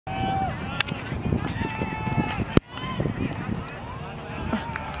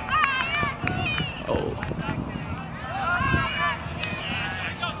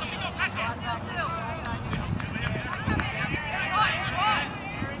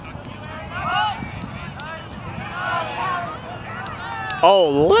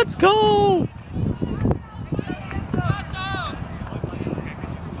Oh, let's go!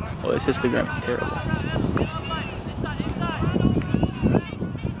 Oh, this histogram is terrible.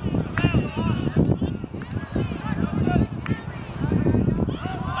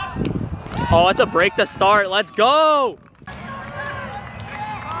 Oh, it's a break to start. Let's go!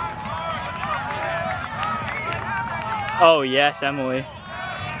 Oh, yes, Emily.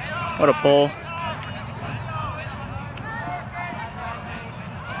 What a pull.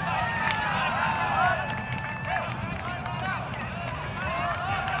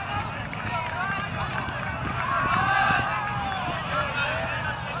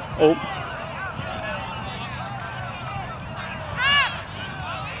 Oh.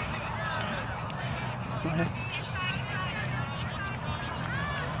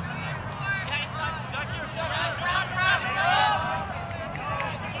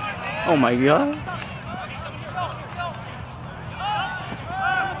 Oh my God.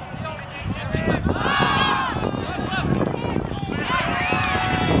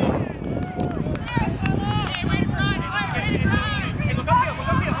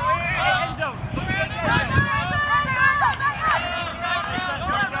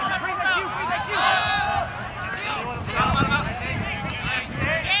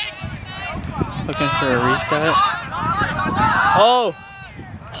 Looking for a reset. Oh!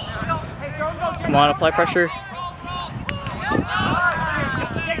 Come on, apply pressure.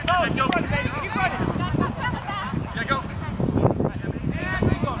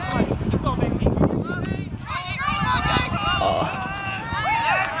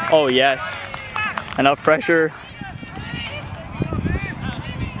 Oh yes. Enough pressure.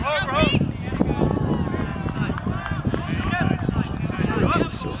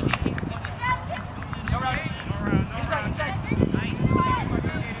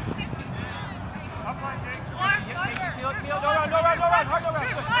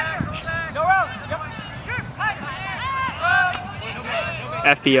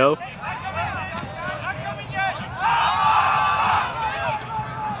 FBO.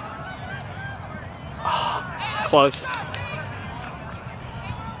 Oh, close.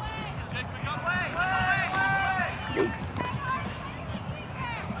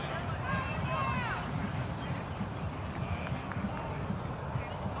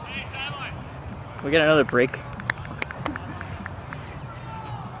 We get another break.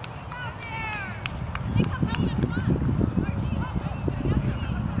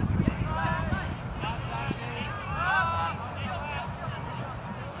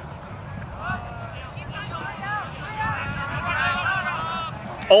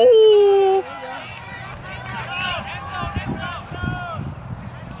 Oh!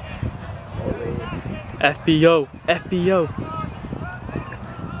 FBO, FBO.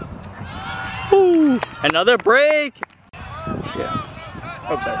 Ooh, another break. Yeah.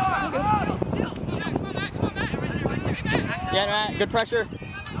 Oh, sorry. Yeah, Matt, good pressure.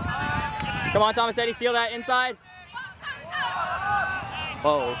 Come on, Thomas Eddie, seal that inside.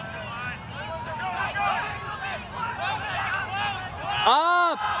 Uh-oh.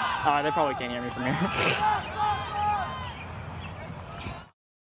 Up! Oh, they probably can't hear me from here.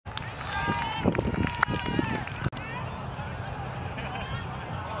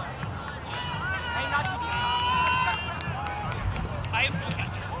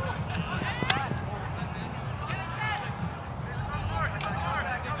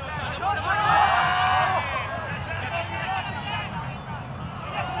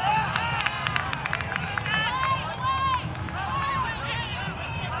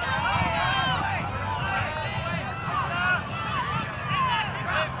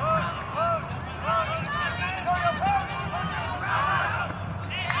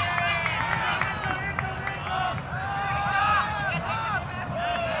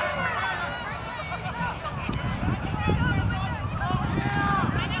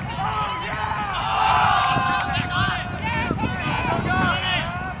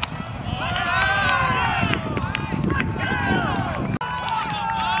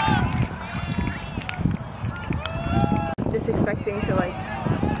 Expecting to like.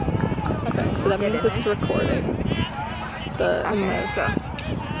 Okay, so that means it's recorded. Okay, so.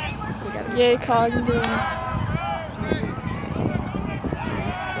 Yay, Cognitive.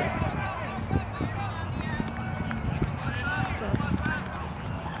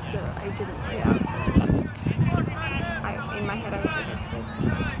 I didn't. Yeah. In my head, I was like,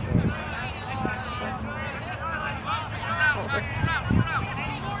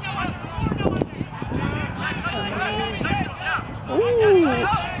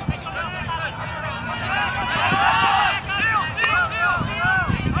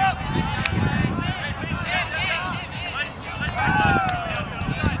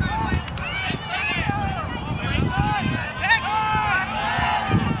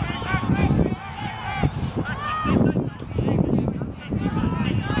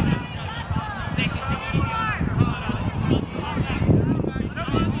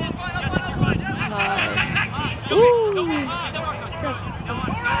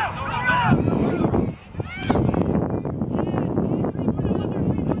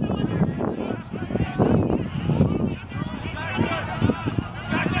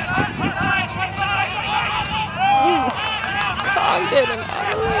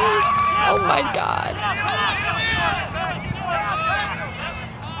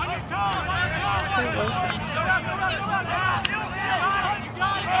 Did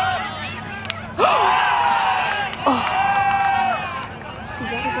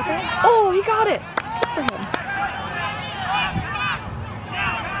you ever get that? Oh, he got it. Good for him.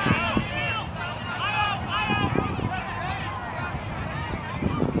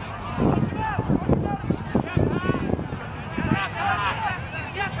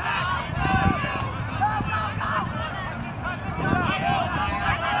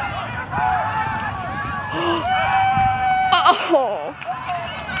 Oh,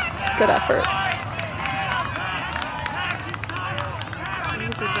 good effort. That was a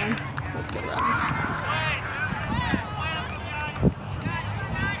good one. That's a good run.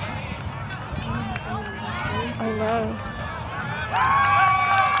 I know.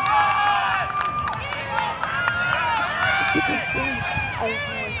 I was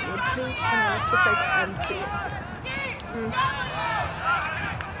like mid-cage and I was just like empty.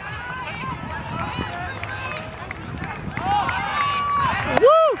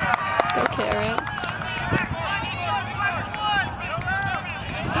 Woo! Go Karen.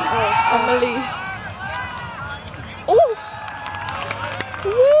 Oh, Emily. Oh!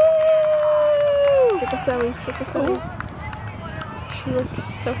 Woo! Get the Sally, get the Sally. Oh. She looks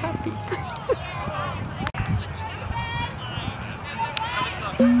so happy.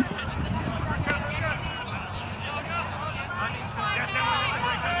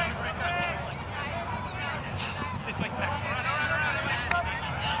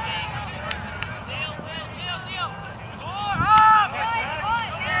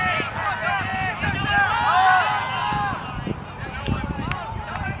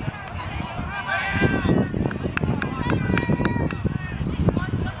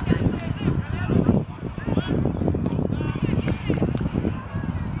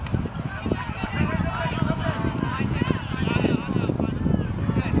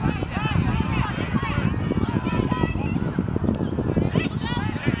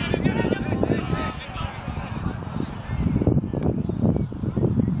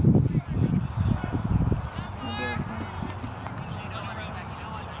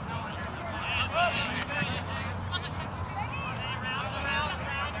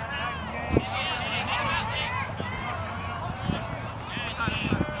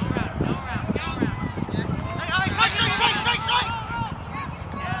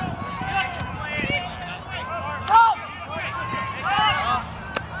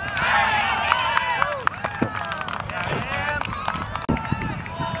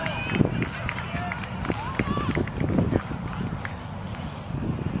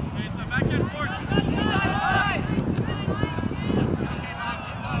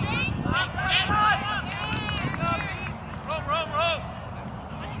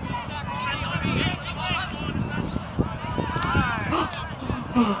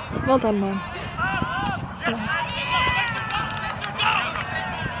 Well done, Mom.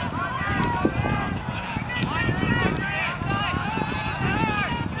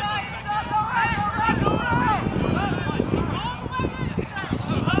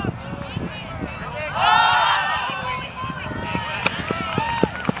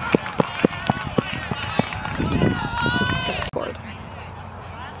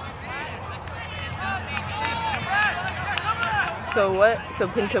 So what? So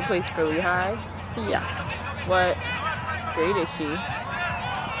Pinto plays for Lehigh? Yeah. What grade is she?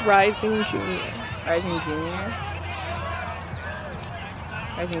 Rising junior. Rising junior?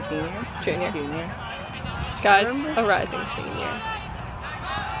 Rising senior? Junior. Junior. Sky's a rising senior.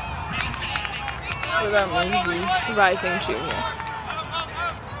 What about Maisie? Rising junior.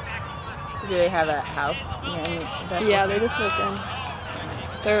 Do they have a house? Yeah, they just moved in.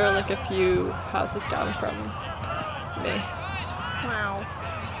 There are like a few houses down from me. Wow.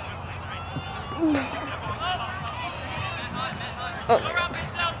 Oh my god.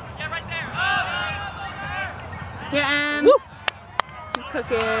 Yeah, Woo! she's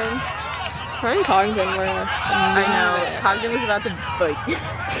cooking. Her and Congdon were I know. Cogden was about to bite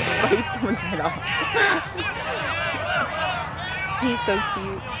someone's head off. He's so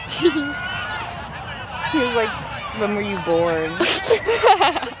cute. He was like, when were you born?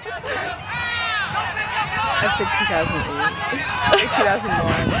 I said 2008.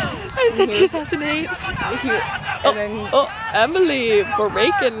 2001. I said 2008. And then Oh, Emily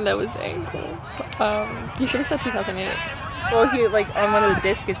breaking those ankles. You should have said 2008. well, he like on one of the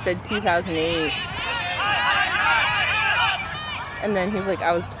discs it said 2008. And then he was like,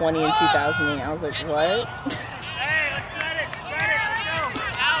 I was 20 in 2008. I was like, what?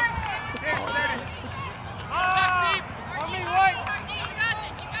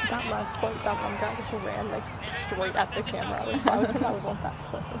 That last point, that one guy just ran like straight at the camera. Like, if I was him, I would want that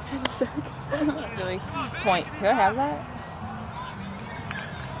clip. actually. Point. Could I have that?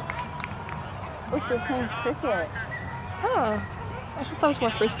 Look, they're playing cricket. Oh, I thought that was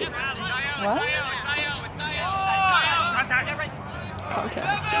more frisbee. What?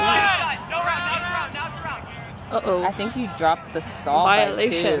 Contact. Uh-oh. I think you dropped the stall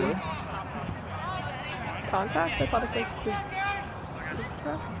Violation. by 2. Contact? I thought it was his...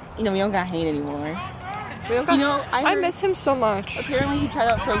 You know, we don't got Hayne anymore. We don't got... You know, I miss him so much. Apparently he tried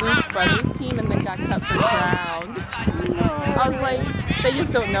out for Luke's brother's team and then got cut first round. No. I was like, they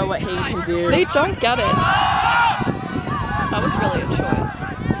just don't know what Hayne can do. They don't get it. That was really a choice.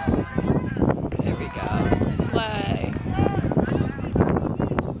 There we go. Play.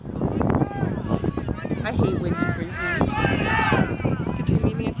 I hate windy frisbee. Did you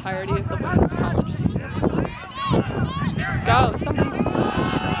mean the entirety of the women's college season? Go, somebody.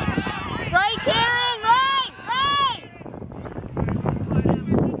 Right, Karen! Right! Right!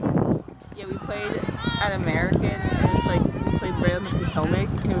 Yeah, we played at American, and it's like, we played right on the Potomac,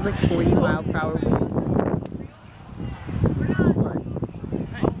 and it was like 40-mile-per-hour winds. What?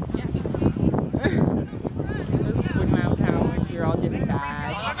 It was 40-mile-per-hour winds, we were all just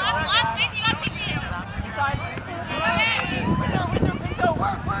sad.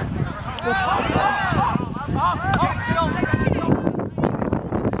 What's the best?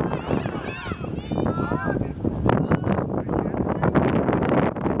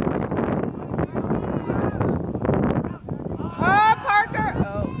 Parker! Oh.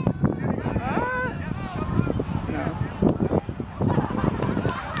 No.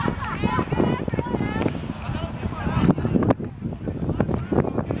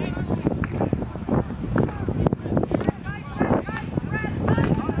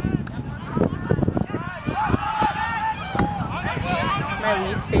 My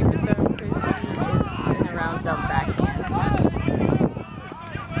least favorite throw frisbee is an around dump backhand.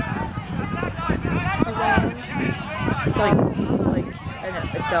 Like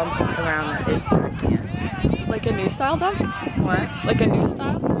a dump around that is backhand. Like a new style dunk? What? Like a new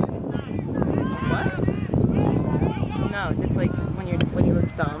style? What? No, just like when you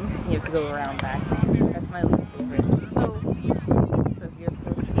look dumb, you have to go around backhand. That's my least favorite. So, So if you're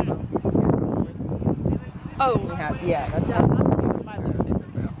supposed to dump, oh. we have, yeah, that's Yeah, how. that's my least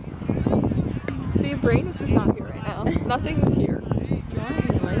favorite throw. See, brain is just not here right now. Nothing is here. If you want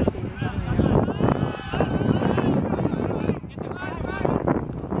any lifesavers, let me know.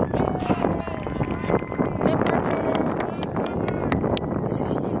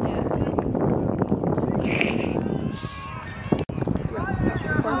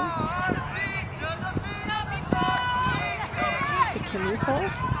 Can you call?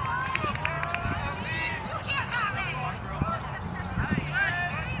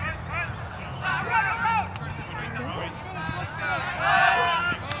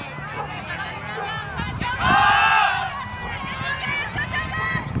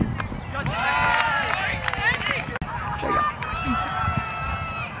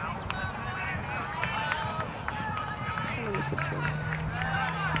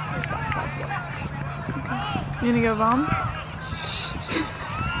 You gonna go bomb?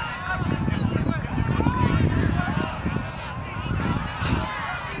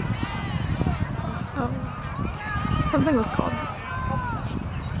 Oh. Something was called.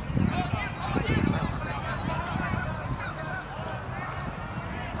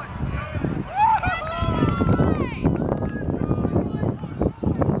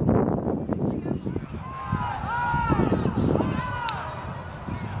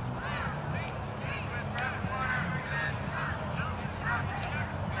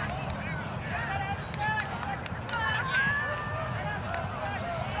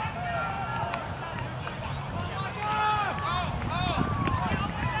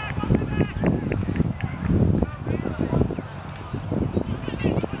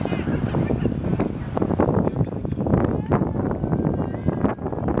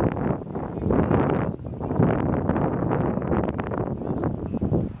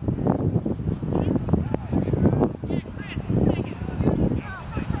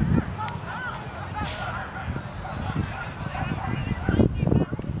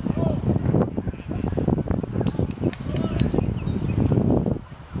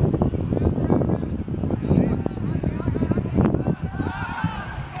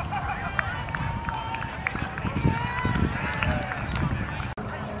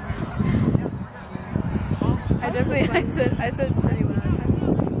 I said pretty well.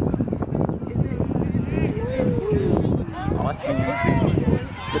 Oh, that's good.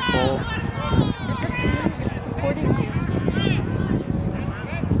 Good ball.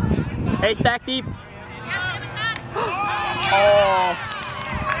 Hey, stack deep. Oh.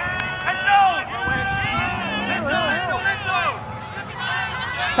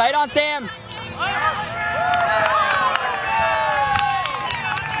 Tight on Sam.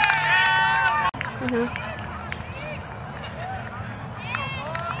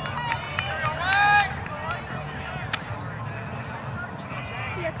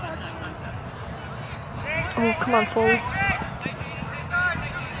 Oh, come on, Foley.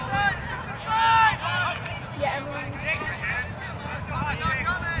 Yeah, Emily.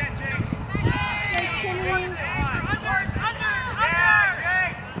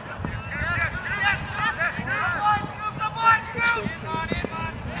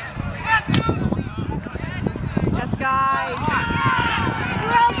 Yes, guy.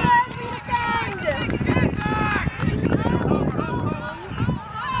 We're all good. We defend.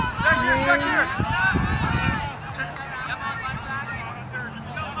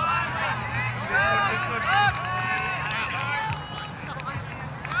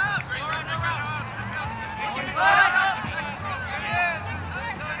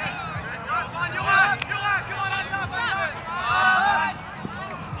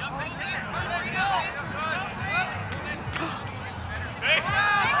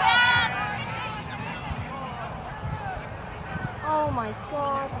 Oh my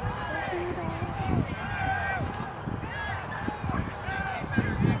God.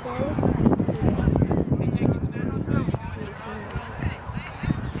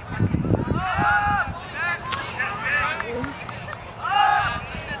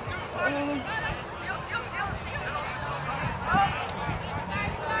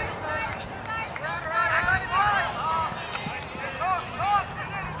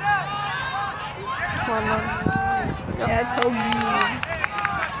 Yeah, Toby.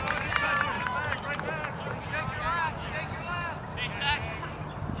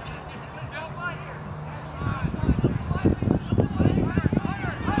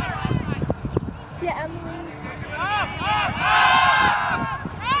 Yeah, Emily.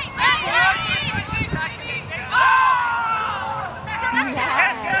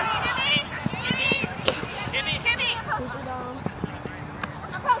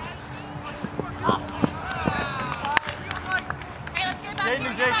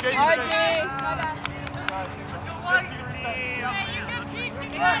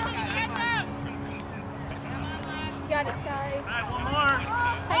 Got it, Sky. One more.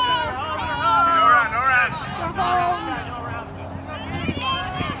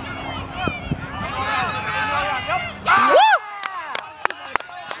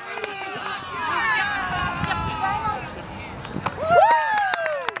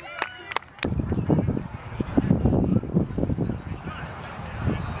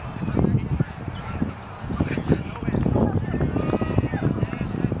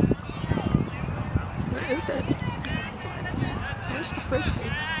 Where is it? Where's the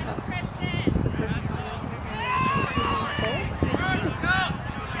frisbee? Oh. The first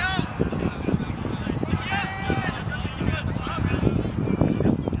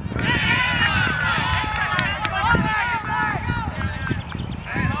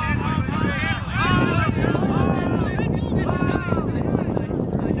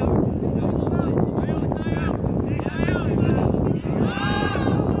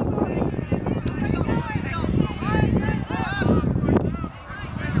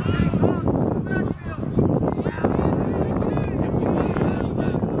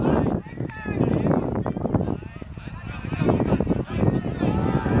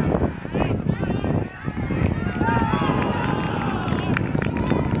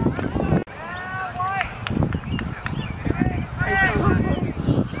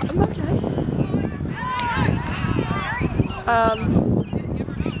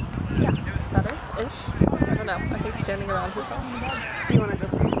yeah, better-ish. I don't know. I think standing around his house. Do you want to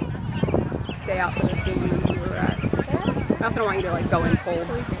just stay out for this game and see where we're at? Yeah. I also don't want you to like go in cold.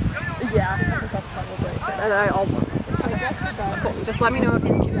 Yeah, I think that's probably good. And I'll so cool. Just let me know if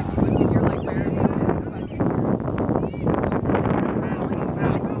you're like wearing it.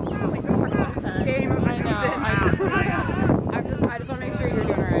 Game of the season. I just want to make sure you're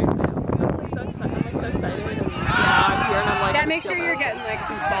doing alright. I'm like so excited. And I'm here and I'm like. Yeah, make sure you're getting like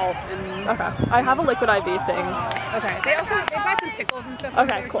some salt and. Okay. I have a liquid IV thing. Okay. They've got some pickles and stuff.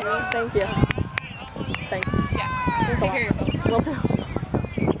 Okay, cool. Too. Thank you. Thanks. Yeah. Take care of yourself. Will do.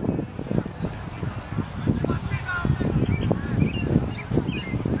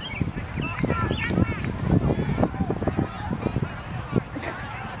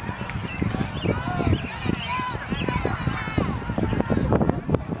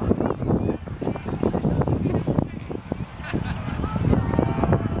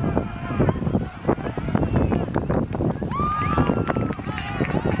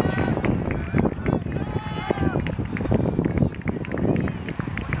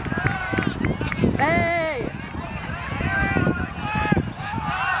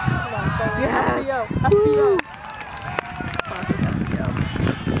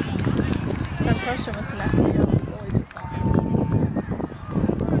 Fun question, what's the next video on goalie based offense?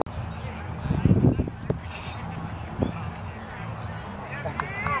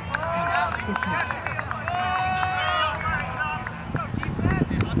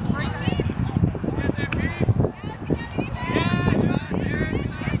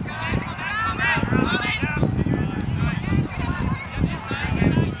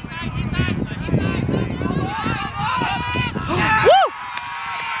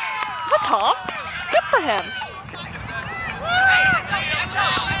 Tom? Good for him.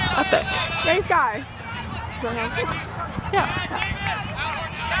 Epic. Nice guy. Yeah.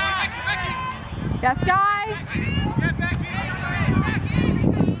 Yes, guy.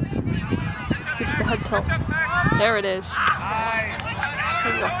 Here's the head tilt. There it is.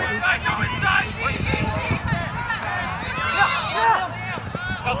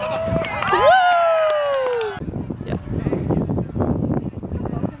 Woo! Yeah.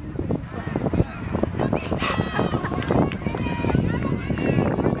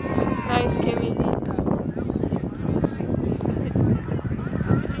 Nice, Kimmy.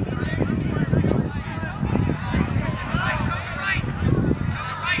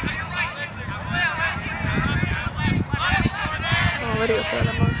 Video for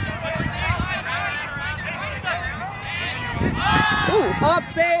that one. Ooh, up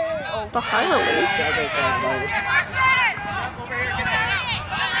there! Oh, the higher league.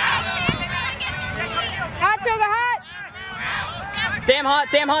 Hot, Toga, hot! Sam hot,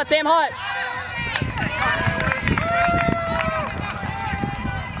 Sam hot, Sam hot!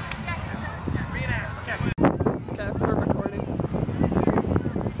 Okay, we're recording.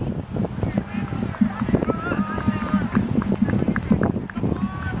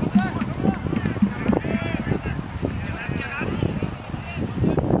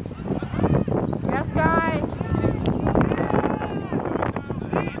 Yes, guy.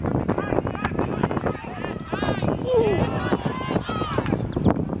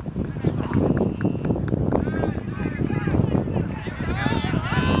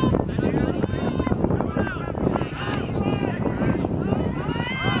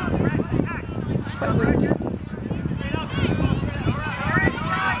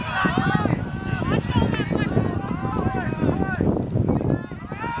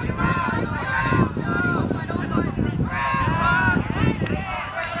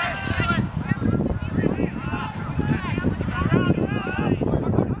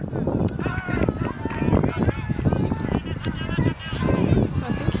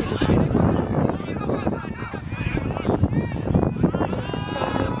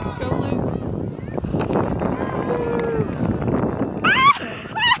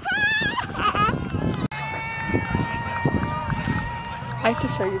 I have to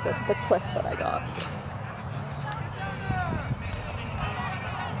show you the clip that I got.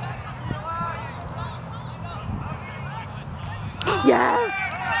 Yes!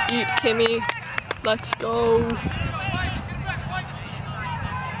 Eat, Kimmy. Let's go.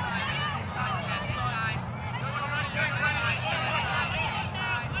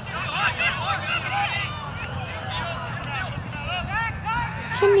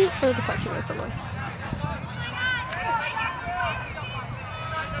 Kimmy, or it's not Kimmy, it's someone.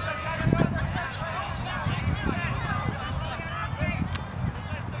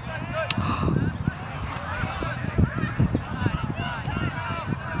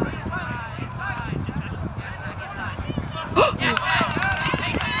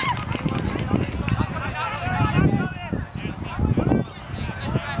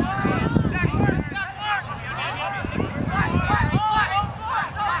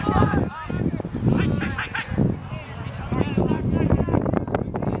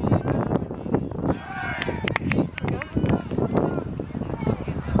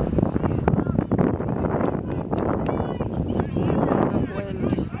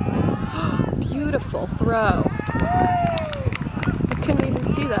 Beautiful throw. I couldn't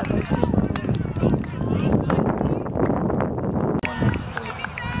even see that.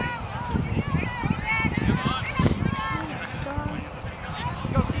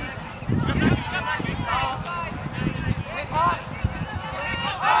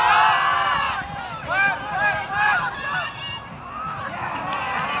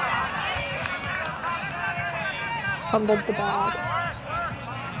 Fumbled the bag.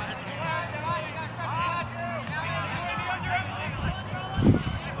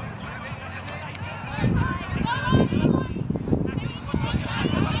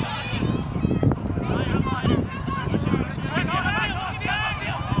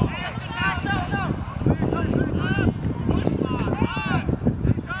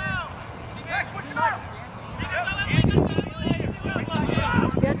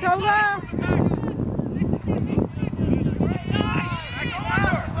 Yeah, Toga!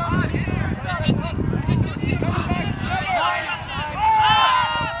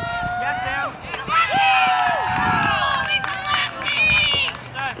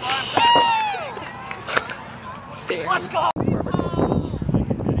 Let's go!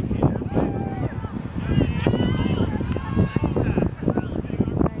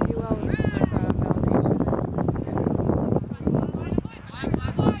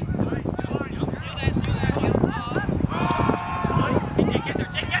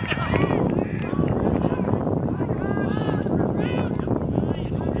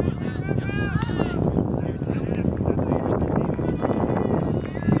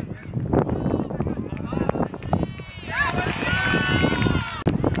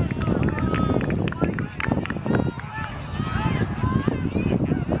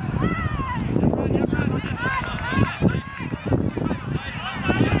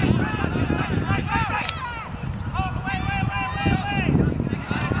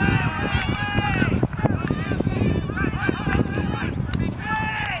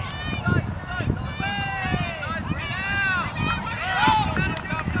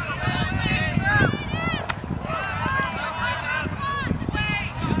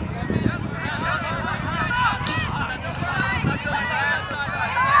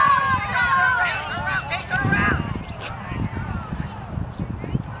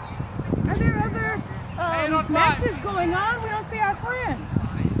 Matches going on? We don't see our friend.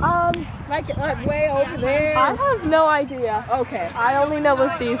 Like way over there. I have no idea. Okay. I only know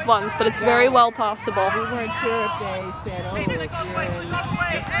of these ones, but it's very well possible. We weren't sure if they said, oh, if you're in this one, go way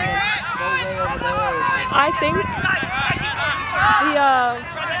over there. I think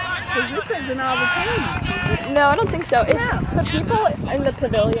because this isn't all the team. no, I don't think so. It's the people in the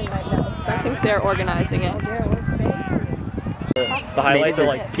pavilion right now. So I think they're organizing it. The highlights are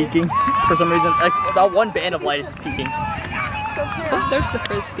like peaking for some reason. Like, that one band of light is peaking. So cute. Oh, there's the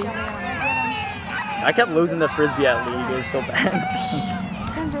frisbee. I kept losing the frisbee at league. It was so bad.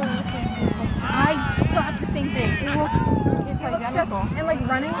 I thought the same thing. It's identical. And like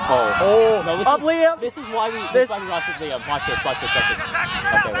running. Oh no! Liam. This is why we rush with Liam. Watch this. Watch this. Watch this.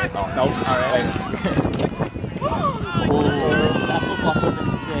 Okay, wait. Oh no! All right, wait. Oh, that football would have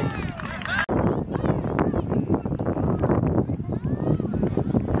been sick.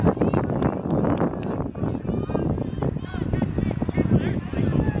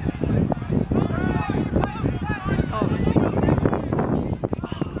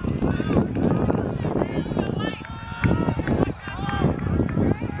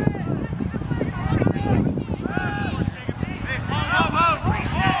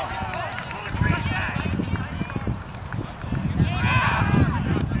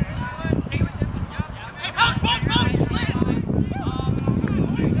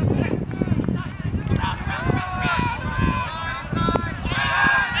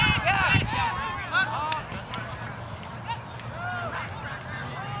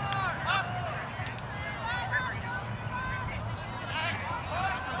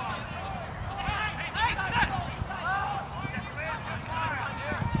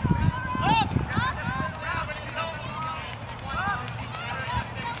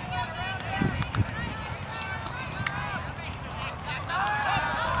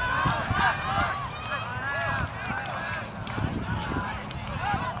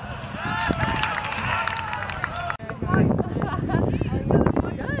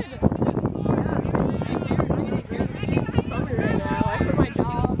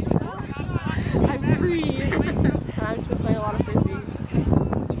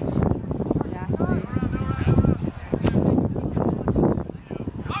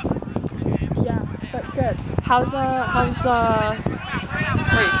 How's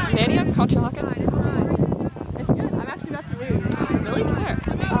wait, Nanny on Conshohocken?